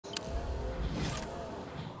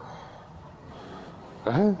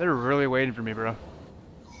They're really waiting for me, bro.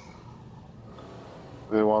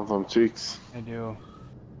 They want them cheeks. I do.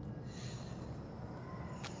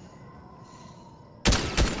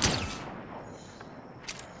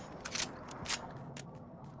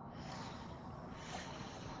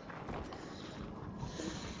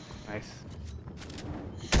 Nice.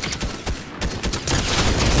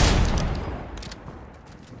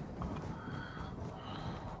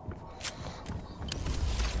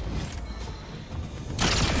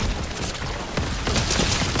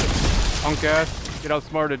 Punk ass, get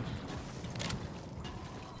outsmarted.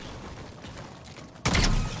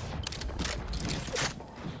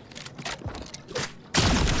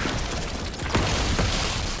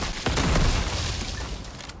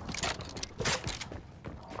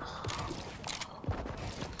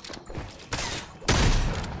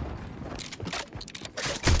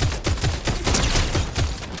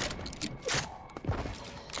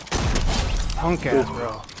 Punk ass,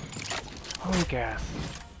 bro. Punk ass.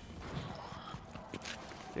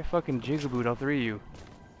 They fucking jigabooed all three of you.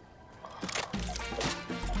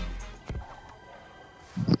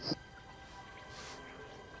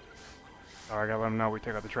 Alright, I gotta let them know we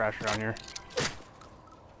take out the trash around here.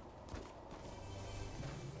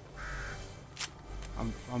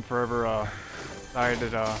 I'm forever side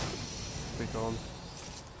at what's it called?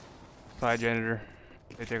 Side janitor.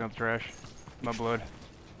 They take out the trash. My blood.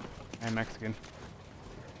 I'm Mexican.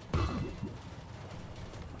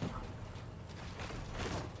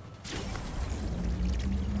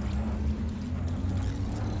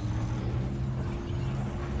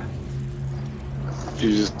 You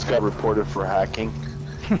just got reported for hacking.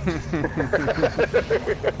 Yeah,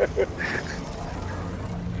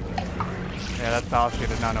 that Sasuke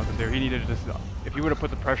did not know what to do. He needed to just... If he would have put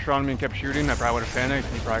the pressure on me and kept shooting, I probably would have panicked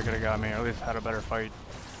and he probably could have got me, or at least had a better fight.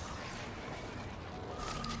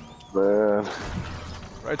 Man.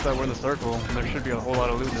 Right side, we're in the circle, and there should be a whole lot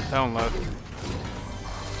of loot in the town left.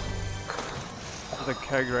 There's a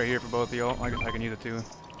keg right here for both of y'all. I guess I can use it too.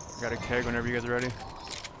 Got a keg whenever you guys are ready.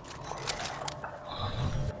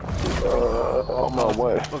 On my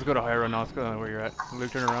way. Let's go to Hyro now. Let's go where you're at.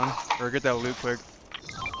 Luke, turn around. Or get that loot quick.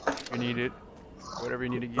 You need it. Whatever you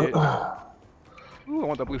need to get. Ooh, I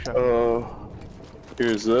want that blue shot.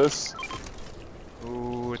 Here's this.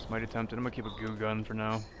 Ooh, it's mighty tempted. I'm gonna keep a goo gun for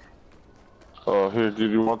now. Oh, here,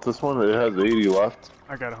 did you want this one? It has 80 left.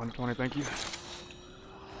 I got 120, thank you.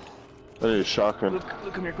 I need a shotgun.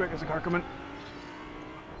 Luke, come here quick. There's a car coming.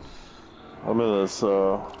 I'm in this,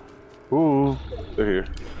 Ooh, they're here.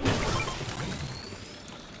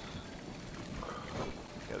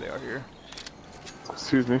 Yeah, they are here.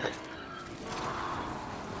 Excuse me.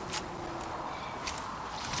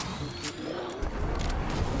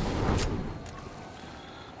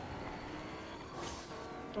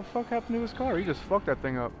 What the fuck happened to his car? He just fucked that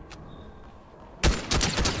thing up.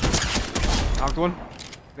 Knocked one.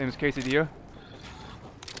 His name is Quesadilla.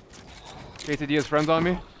 Quesadilla's friends on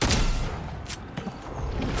me.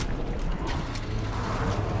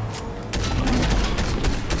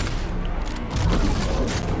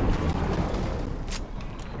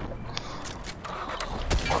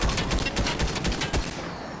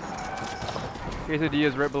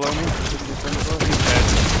 Quesadilla's right below me. He's dead.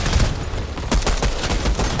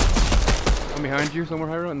 I'm behind you somewhere,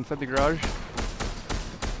 Hyro, inside the garage.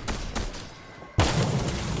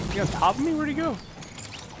 Is he on top of me? Where'd he go?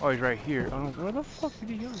 Oh, he's right here. Oh, where the fuck did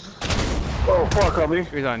he go? Oh, fuck on me.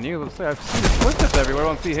 He's on you. Let's say I've seen his footsteps everywhere. I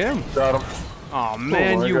don't see him. Got him. Oh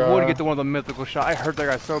man, Oh you God. would get the one of the mythical shot. I hurt that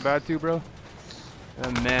guy so bad too, bro.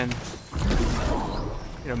 Oh man.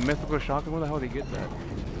 You know, mythical shotgun. Where the hell did he get that?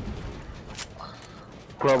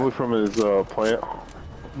 Probably from his, plant.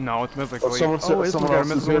 No, it's mythical. Oh, someone said, this one someone got a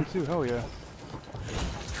else is mythical here. one too. Hell yeah.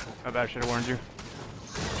 My bad, should have warned you.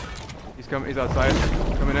 He's coming. He's outside.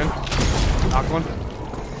 Coming in. Knocked one.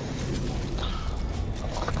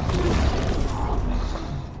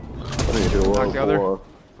 I need to heal Knock up. the other. Hold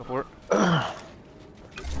Go for it. on.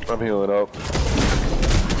 I'm healing up.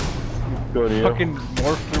 Go to you. Fucking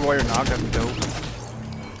morph through while you're knocked. That's dope.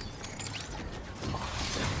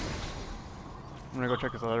 I'm gonna go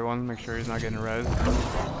check this other one. Make sure he's not getting res. Where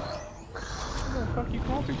the fuck you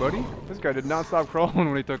called to, buddy? This guy did not stop crawling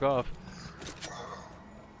when he took off.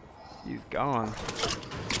 He's gone.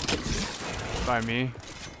 By me.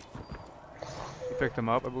 He picked him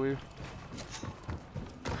up, I believe.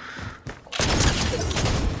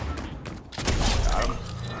 Got him.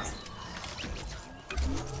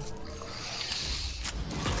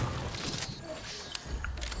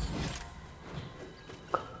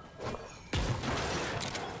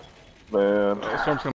 Man. Storm's coming.